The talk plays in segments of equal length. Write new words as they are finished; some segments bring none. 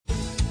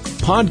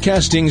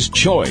podcasting's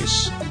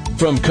choice.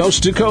 From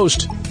coast to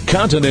coast,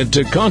 continent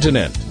to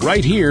continent,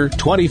 right here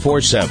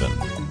 24/7.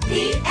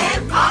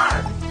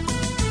 PNR.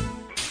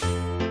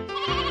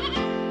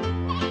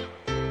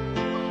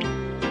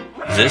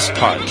 This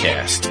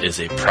podcast is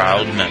a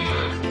proud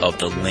member of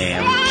the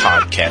Lamb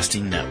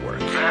Podcasting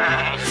Network.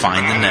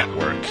 Find the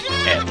network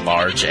at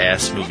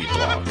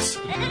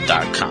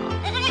largeassmovieblogs.com.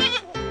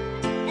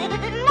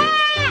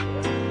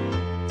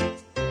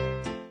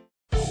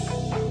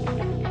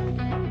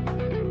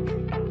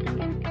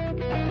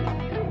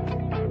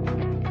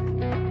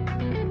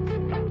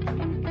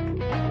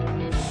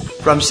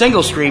 From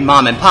single-screen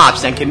mom and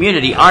pops and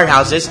community art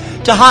houses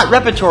to hot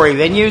repertory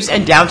venues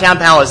and downtown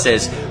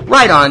palaces,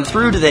 right on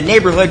through to the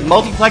neighborhood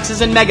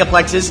multiplexes and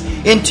megaplexes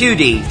in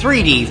 2D,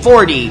 3D,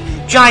 4D,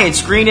 giant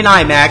screen and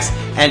IMAX,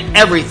 and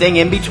everything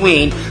in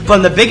between.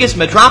 From the biggest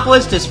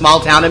metropolis to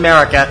small-town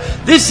America,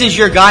 this is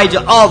your guide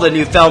to all the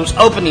new films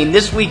opening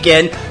this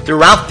weekend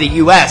throughout the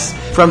U.S.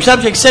 From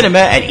Subject Cinema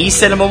and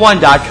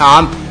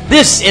eCinemaOne.com,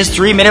 this is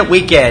 3 Minute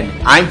Weekend.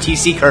 I'm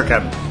TC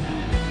Kirkham.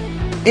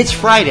 It's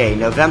Friday,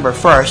 November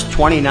 1st,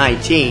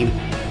 2019.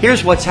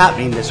 Here's what's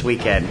happening this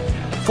weekend.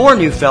 4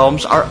 new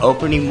films are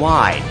opening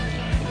wide.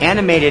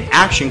 Animated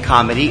action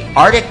comedy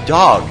Arctic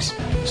Dogs,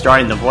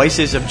 starring the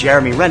voices of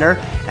Jeremy Renner,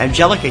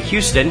 Angelica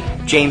Houston,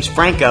 James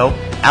Franco,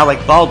 Alec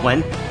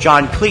Baldwin,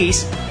 John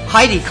Cleese,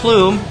 Heidi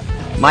Klum,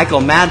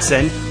 Michael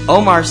Madsen,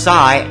 Omar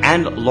Sy,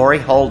 and Laurie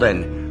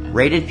Holden.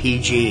 Rated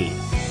PG.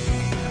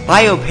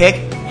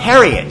 Biopic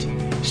Harriet,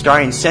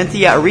 starring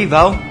Cynthia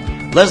Erivo,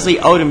 Leslie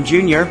Odom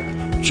Jr.,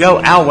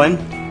 Joe Alwyn,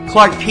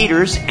 Clark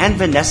Peters, and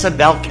Vanessa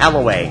Bell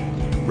Calloway.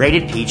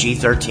 Rated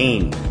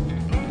PG-13.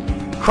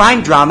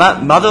 Crime drama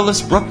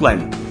Motherless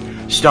Brooklyn,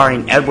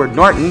 starring Edward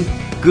Norton,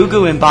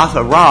 Gugu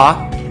Mbatha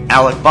Raw,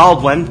 Alec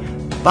Baldwin,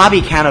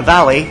 Bobby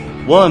Cannavale,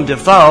 Willem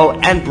Dafoe,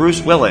 and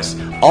Bruce Willis.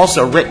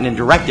 Also written and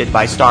directed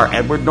by star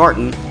Edward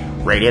Norton.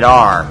 Rated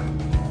R.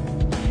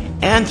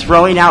 And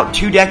throwing out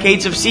 2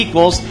 decades of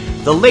sequels,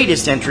 the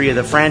latest entry of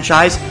the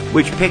franchise,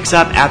 which picks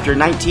up after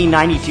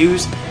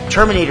 1992's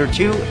Terminator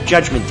 2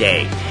 Judgment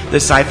Day, the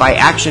sci-fi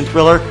action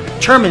thriller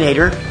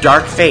Terminator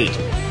Dark Fate,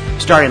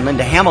 starring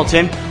Linda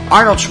Hamilton,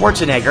 Arnold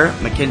Schwarzenegger,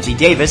 Mackenzie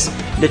Davis,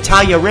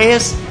 Natalia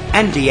Reyes,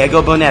 and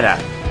Diego Boneta.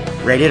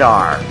 Rated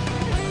R.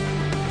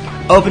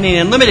 Opening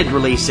in limited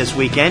release this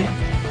weekend,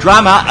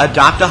 drama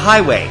Adopt a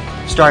Highway,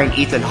 starring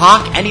Ethan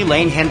Hawke and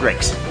Elaine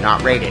Hendricks.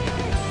 Not rated.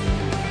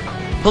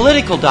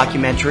 Political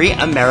documentary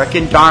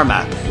American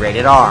Dharma.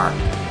 Rated R.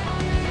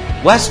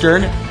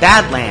 Western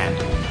Badland,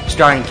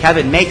 starring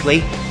Kevin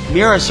Makeley,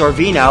 Mira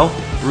Sorvino,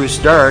 Bruce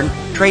Dern,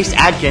 Trace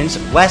Adkins,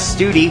 Wes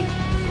Studi,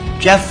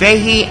 Jeff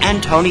Fahey,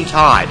 and Tony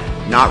Todd.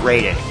 Not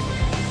rated.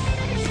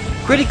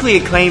 Critically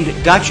acclaimed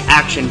Dutch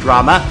action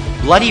drama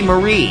Bloody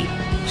Marie,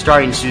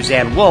 starring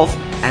Suzanne Wolf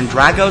and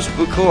Dragos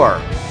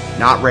Bukur.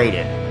 Not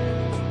rated.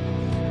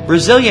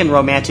 Brazilian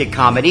romantic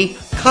comedy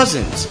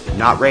Cousins.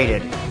 Not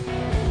rated.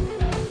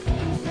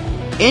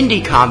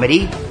 Indie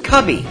comedy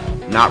Cubby.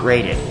 Not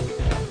rated.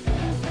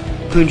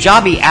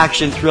 Punjabi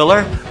action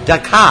thriller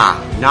Dhaka.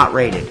 Not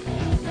rated.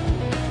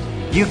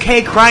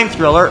 UK crime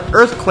thriller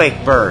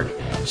Earthquake Bird,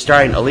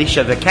 starring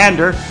Alicia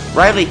Vikander,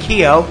 Riley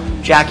Keough,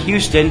 Jack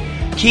Houston,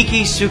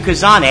 Kiki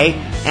Sukazane,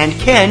 and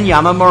Ken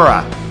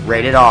Yamamura.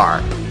 Rated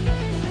R.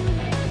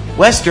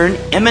 Western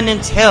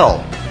Eminence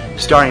Hill,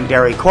 starring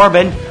Barry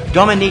Corbin,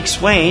 Dominique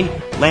Swain,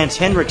 Lance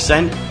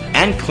Henriksen,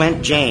 and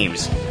Clint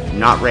James.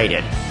 Not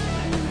rated.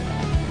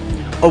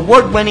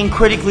 Award-winning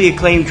critically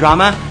acclaimed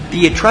drama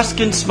The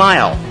Etruscan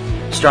Smile,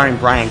 starring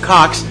Brian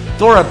Cox,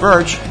 Thora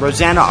Birch,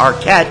 Rosanna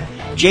Arquette,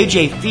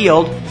 J.J.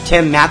 Field,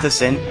 Tim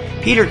Matheson,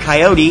 Peter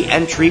Coyote,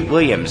 and Treat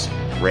Williams.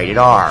 Rated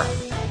R.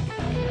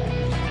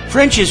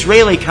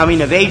 French-Israeli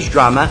coming-of-age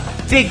drama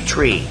Fig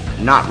Tree.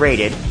 Not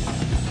rated.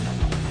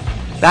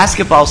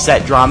 Basketball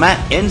set drama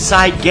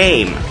Inside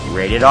Game.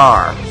 Rated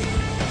R.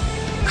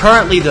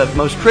 Currently the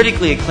most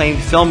critically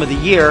acclaimed film of the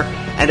year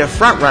and a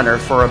frontrunner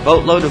for a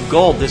boatload of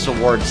gold this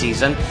award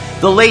season,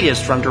 the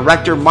latest from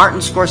director Martin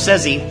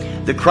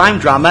Scorsese, the crime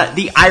drama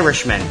The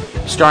Irishman,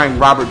 starring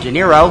Robert De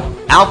Niro,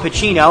 Al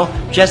Pacino,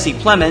 Jesse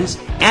Plemons,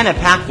 Anna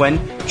Paquin,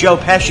 Joe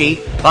Pesci,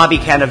 Bobby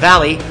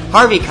Cannavale,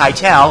 Harvey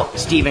Keitel,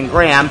 Stephen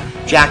Graham,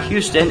 Jack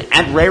Houston,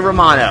 and Ray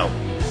Romano.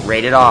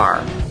 Rated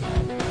R.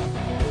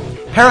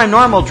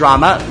 Paranormal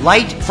drama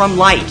Light from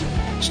Light,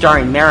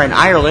 starring Marin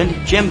Ireland,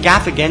 Jim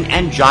Gaffigan,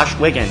 and Josh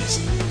Wiggins.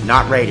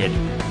 Not rated.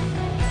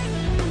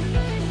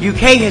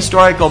 UK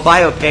historical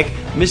biopic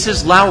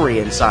Mrs. Lowry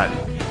and Son,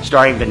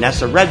 starring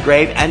Vanessa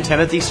Redgrave and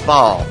Timothy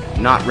Spall.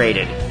 Not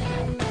rated.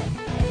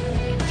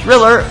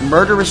 Thriller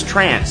Murderous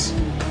Trance,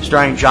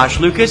 starring Josh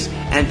Lucas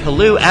and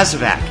Pilou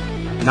Asavac.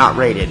 Not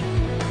rated.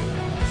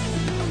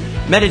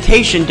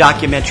 Meditation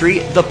documentary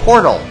The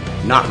Portal.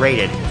 Not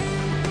rated.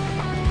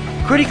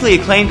 Critically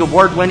acclaimed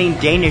award-winning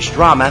Danish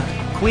drama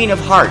Queen of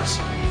Hearts,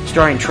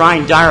 starring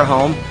Trine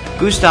Dyreholm,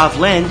 Gustav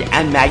Lind,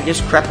 and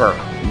Magnus Krepper.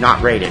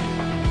 Not rated.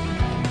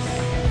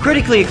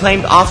 Critically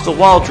acclaimed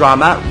off-the-wall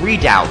drama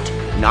Redoubt.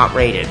 Not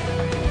rated.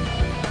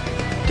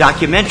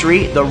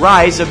 Documentary The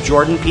Rise of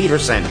Jordan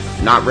Peterson,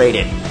 not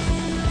rated.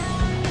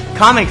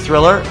 Comic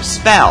thriller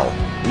Spell,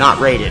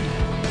 not rated.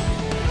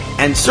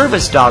 And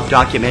Service Dog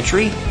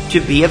documentary To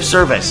Be of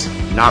Service,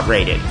 not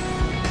rated.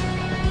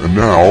 And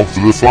now for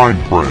the fine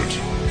print.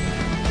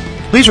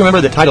 Please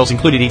remember that titles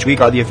included each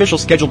week are the official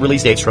scheduled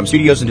release dates from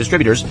studios and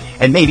distributors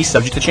and may be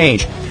subject to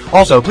change.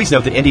 Also, please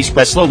note that indies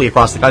spread slowly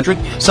across the country.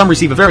 Some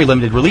receive a very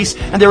limited release,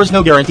 and there is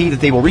no guarantee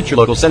that they will reach your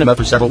local cinema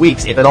for several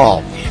weeks, if at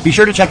all. Be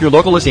sure to check your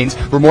local listings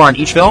for more on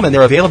each film and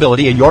their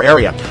availability in your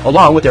area,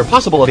 along with their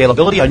possible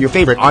availability on your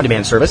favorite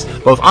on-demand service,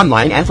 both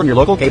online and from your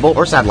local cable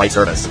or satellite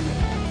service.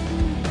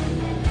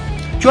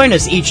 Join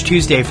us each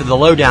Tuesday for the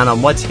lowdown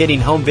on what's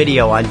hitting home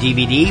video on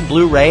DVD,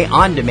 Blu-ray,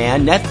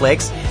 on-demand,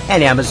 Netflix,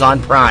 and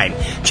Amazon Prime.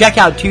 Check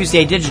out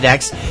Tuesday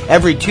Digidex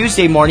every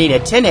Tuesday morning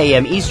at 10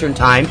 a.m. Eastern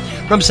Time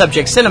from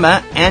Subject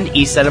Cinema and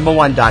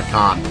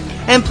eCinemaOne.com.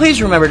 And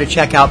please remember to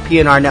check out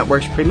PNR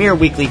Networks' premier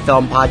weekly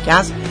film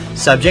podcast,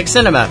 Subject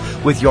Cinema,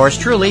 with yours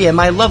truly and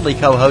my lovely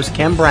co-host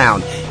Kim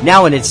Brown.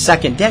 Now in its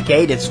second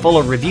decade, it's full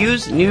of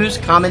reviews, news,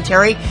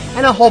 commentary,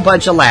 and a whole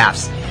bunch of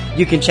laughs.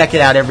 You can check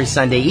it out every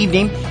Sunday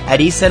evening at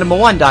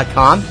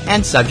eCinemaOne.com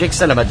and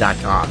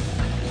SubjectCinema.com.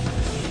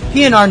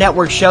 PNR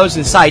Network shows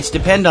and sites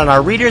depend on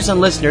our readers and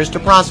listeners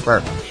to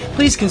prosper.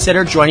 Please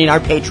consider joining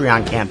our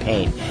Patreon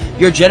campaign.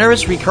 Your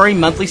generous recurring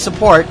monthly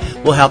support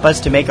will help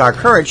us to make our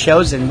current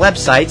shows and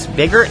websites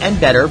bigger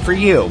and better for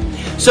you.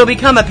 So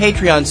become a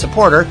Patreon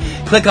supporter,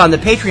 click on the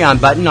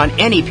Patreon button on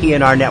any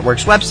PNR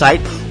Networks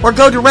website, or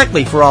go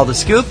directly for all the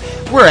scoop.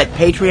 We're at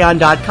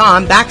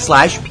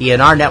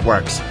patreon.com/PNR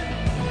Networks.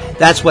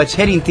 That's what's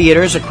hitting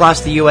theaters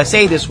across the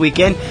USA this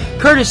weekend,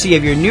 courtesy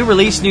of your new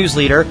release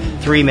newsleader,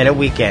 3-Minute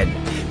Weekend.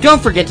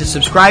 Don't forget to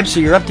subscribe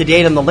so you're up to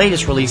date on the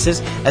latest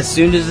releases as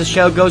soon as the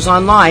show goes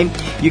online.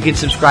 You can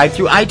subscribe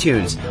through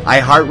iTunes,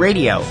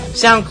 iHeartRadio,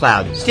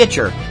 SoundCloud,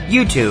 Stitcher,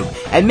 YouTube,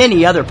 and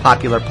many other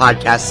popular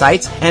podcast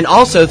sites, and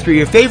also through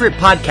your favorite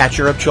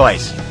podcatcher of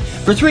choice.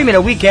 For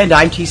 3-Minute Weekend,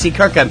 I'm T.C.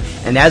 Kirkham,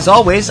 and as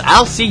always,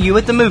 I'll see you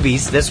at the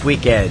movies this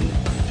weekend.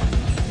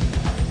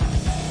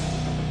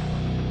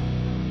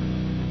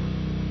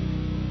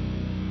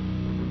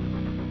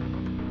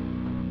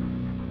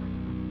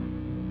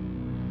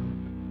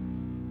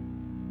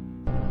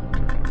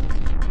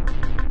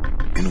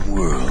 In a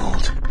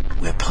world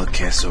where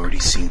podcasts already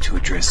seem to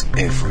address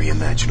every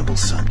imaginable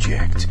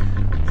subject,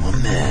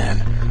 one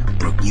man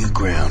broke new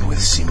ground with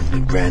a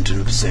seemingly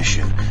random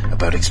obsession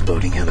about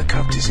exploding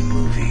helicopters in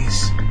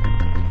movies.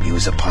 He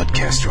was a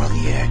podcaster on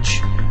the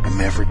edge, a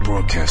maverick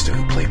broadcaster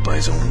who played by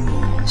his own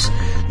rules.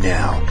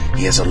 Now,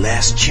 he has a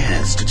last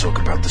chance to talk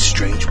about the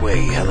strange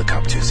way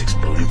helicopters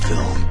explode in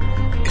film.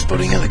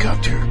 Exploding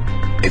Helicopter,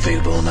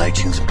 available on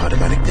iTunes and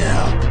Podomatic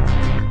now.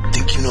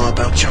 Think you know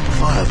about chopper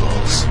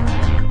fireballs?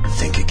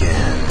 Think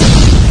again.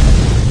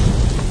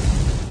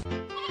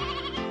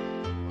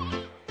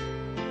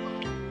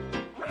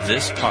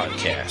 This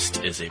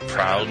podcast is a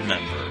proud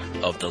member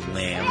of the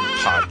Lamb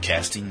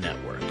Podcasting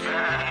Network.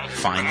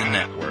 Find the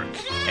network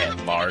at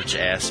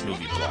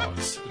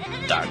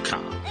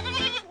largeassmovieblogs.com.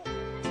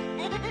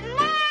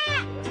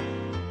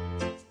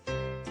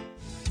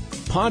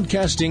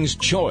 Podcasting's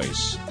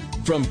choice.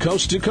 From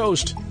coast to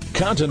coast,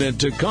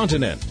 continent to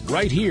continent,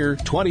 right here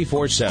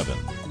 24/7.